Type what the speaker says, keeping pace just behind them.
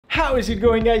How is it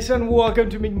going, guys, and welcome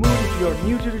to Make Mood. If you're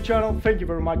new to the channel, thank you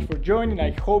very much for joining. I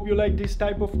hope you like this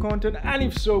type of content, and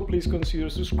if so, please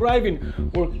consider subscribing.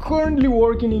 We're currently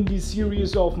working in this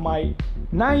series of my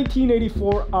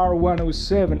 1984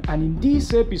 R107, and in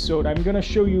this episode I'm gonna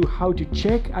show you how to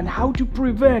check and how to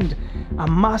prevent a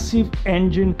massive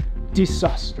engine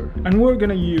disaster. And we're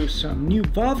gonna use some new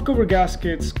valve cover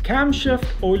gaskets, camshaft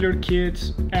oiler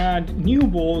kits, and new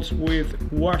bolts with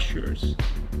washers.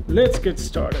 Let's get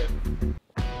started.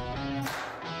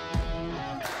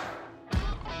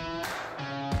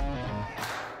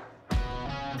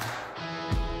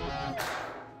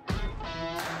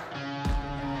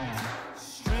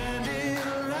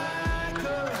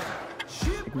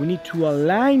 We need to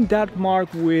align that mark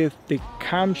with the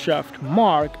camshaft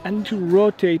mark and to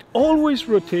rotate, always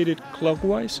rotate it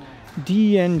clockwise,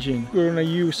 the engine. We're gonna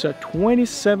use a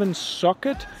 27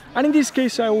 socket, and in this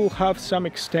case I will have some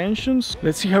extensions.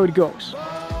 Let's see how it goes.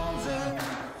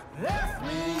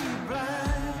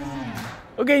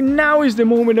 Okay, now is the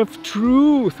moment of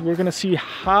truth. We're gonna see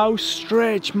how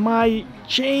stretched my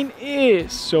chain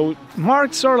is. So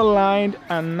marks are aligned,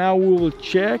 and now we will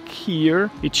check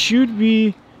here. It should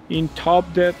be in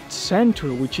top dead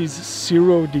center, which is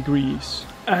 0 degrees.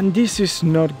 And this is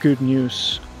not good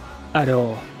news at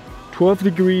all. 12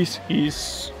 degrees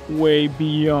is way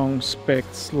beyond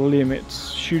specs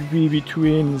limits. Should be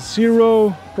between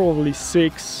 0, probably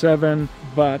 6, 7,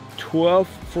 but 12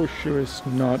 for sure is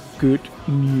not good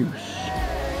news.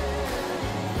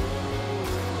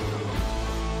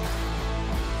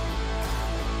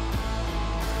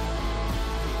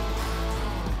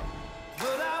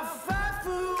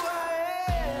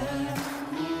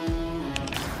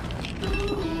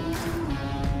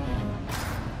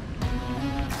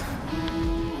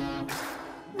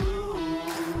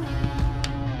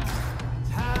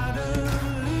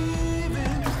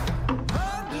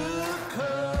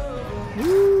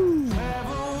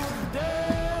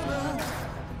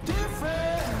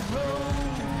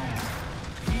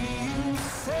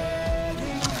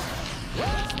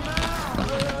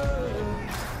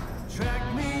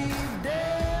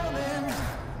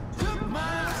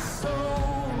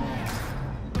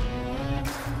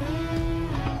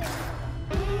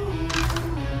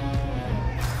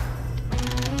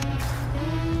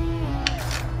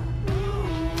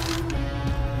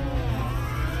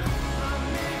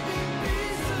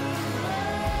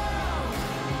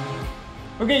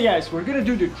 Okay guys, we're gonna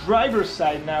do the driver's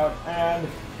side now, and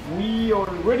we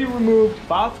already removed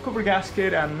valve cover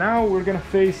gasket, and now we're gonna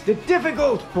face the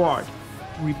difficult part,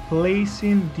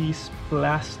 replacing these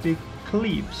plastic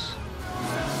clips.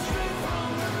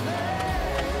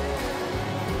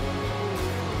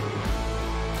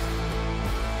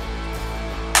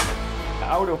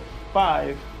 Out of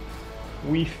 5,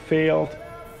 we failed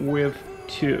with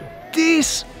 2.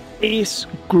 This is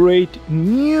great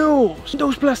news.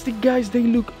 Those plastic guys, they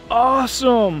look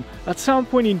awesome. At some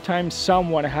point in time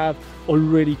someone have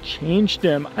already changed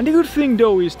them, and the good thing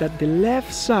though is that the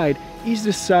left side is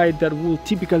the side that will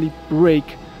typically break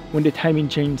when the timing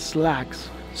chain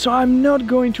slacks, so I'm not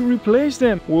going to replace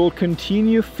them. We'll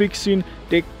continue fixing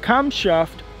the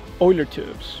camshaft oiler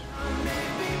tubes.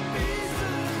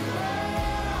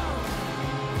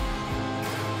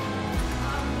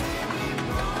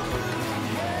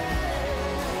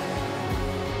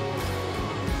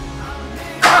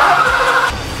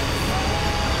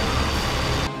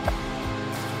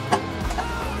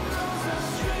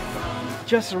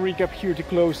 Just a recap here to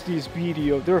close this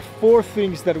video. There are 4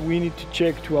 things that we need to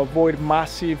check to avoid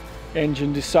massive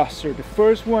engine disaster. The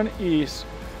first one is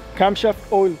camshaft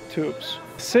oil tubes.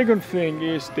 The second thing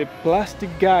is the plastic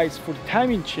guides for the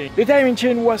timing chain. The timing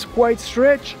chain was quite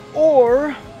stretched,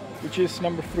 or, which is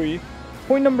number 3.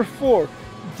 Point number 4,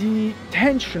 the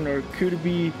tensioner could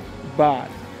be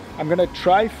bad. I'm gonna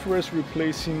try first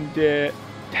replacing the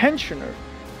tensioner,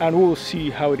 and we'll see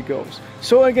how it goes.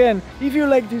 So again, if you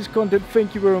like this content,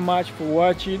 thank you very much for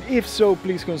watching. If so,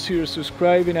 please consider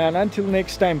subscribing, and until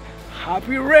next time,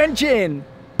 happy wrenching!